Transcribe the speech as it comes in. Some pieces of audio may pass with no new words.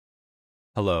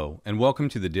Hello, and welcome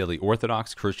to the daily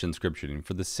Orthodox Christian scripture reading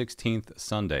for the 16th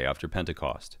Sunday after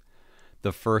Pentecost.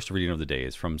 The first reading of the day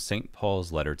is from St.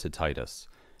 Paul's letter to Titus,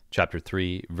 chapter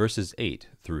 3, verses 8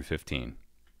 through 15.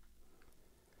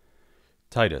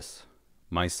 Titus,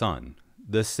 my son,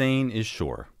 the saying is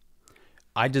sure.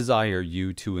 I desire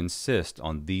you to insist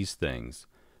on these things,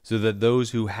 so that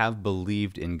those who have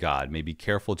believed in God may be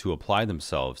careful to apply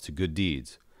themselves to good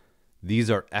deeds. These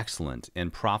are excellent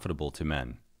and profitable to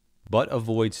men. But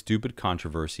avoid stupid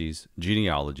controversies,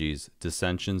 genealogies,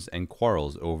 dissensions, and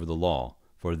quarrels over the law,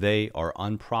 for they are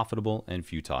unprofitable and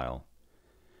futile.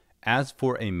 As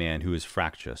for a man who is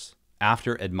fractious,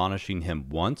 after admonishing him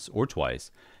once or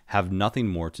twice, have nothing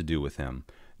more to do with him,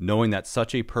 knowing that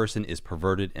such a person is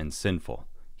perverted and sinful.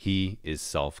 He is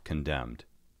self-condemned.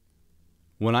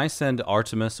 When I send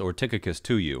Artemas or Tychicus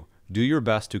to you, do your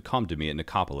best to come to me at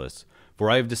Nicopolis,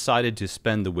 for I have decided to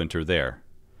spend the winter there.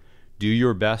 Do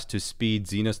your best to speed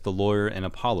Zenas the lawyer and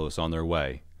Apollos on their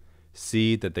way.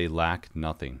 See that they lack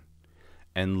nothing.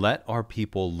 And let our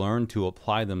people learn to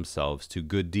apply themselves to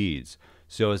good deeds,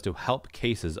 so as to help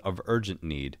cases of urgent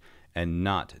need, and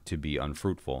not to be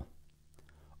unfruitful.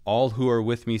 All who are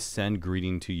with me send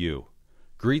greeting to you.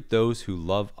 Greet those who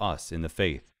love us in the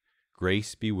faith.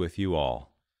 Grace be with you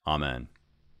all. Amen.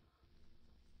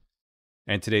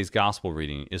 And today's gospel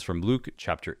reading is from Luke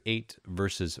chapter 8,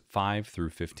 verses 5 through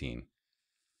 15.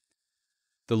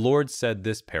 The Lord said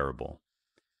this parable.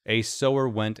 A sower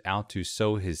went out to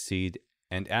sow his seed,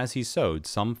 and as he sowed,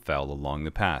 some fell along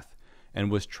the path, and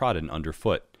was trodden under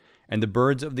foot, and the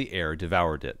birds of the air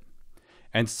devoured it.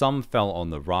 And some fell on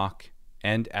the rock,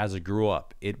 and as it grew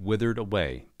up, it withered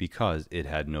away, because it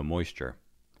had no moisture.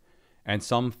 And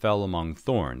some fell among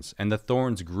thorns, and the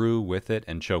thorns grew with it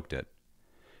and choked it.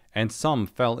 And some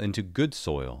fell into good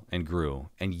soil, and grew,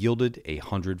 and yielded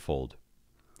 100-fold.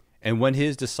 And when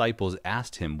his disciples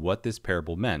asked him what this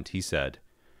parable meant, he said,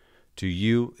 To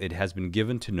you it has been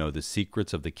given to know the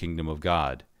secrets of the kingdom of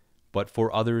God, but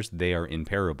for others they are in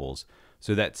parables,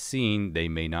 so that seeing they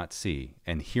may not see,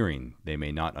 and hearing they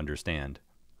may not understand.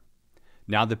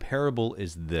 Now the parable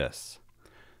is this.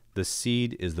 The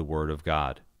seed is the word of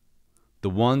God. The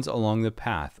ones along the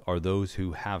path are those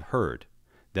who have heard.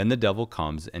 Then the devil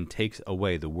comes and takes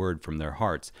away the word from their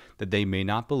hearts, that they may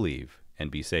not believe and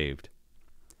be saved.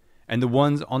 And the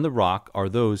ones on the rock are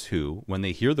those who, when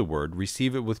they hear the word,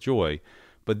 receive it with joy,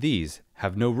 but these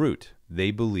have no root.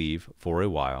 They believe for a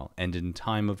while, and in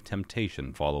time of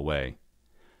temptation fall away.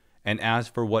 And as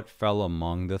for what fell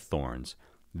among the thorns,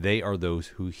 they are those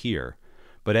who hear,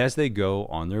 but as they go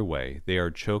on their way, they are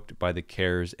choked by the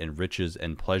cares and riches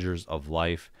and pleasures of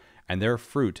life, and their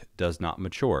fruit does not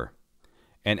mature.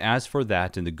 And as for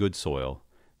that in the good soil,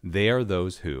 they are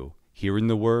those who, hearing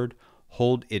the word,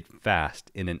 hold it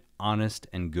fast in an honest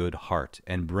and good heart,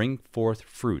 and bring forth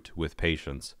fruit with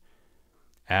patience.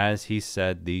 As he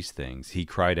said these things, he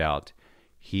cried out,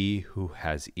 He who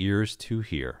has ears to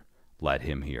hear, let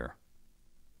him hear.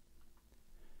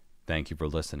 Thank you for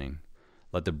listening.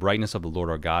 Let the brightness of the Lord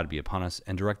our God be upon us,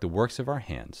 and direct the works of our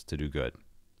hands to do good.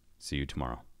 See you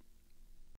tomorrow.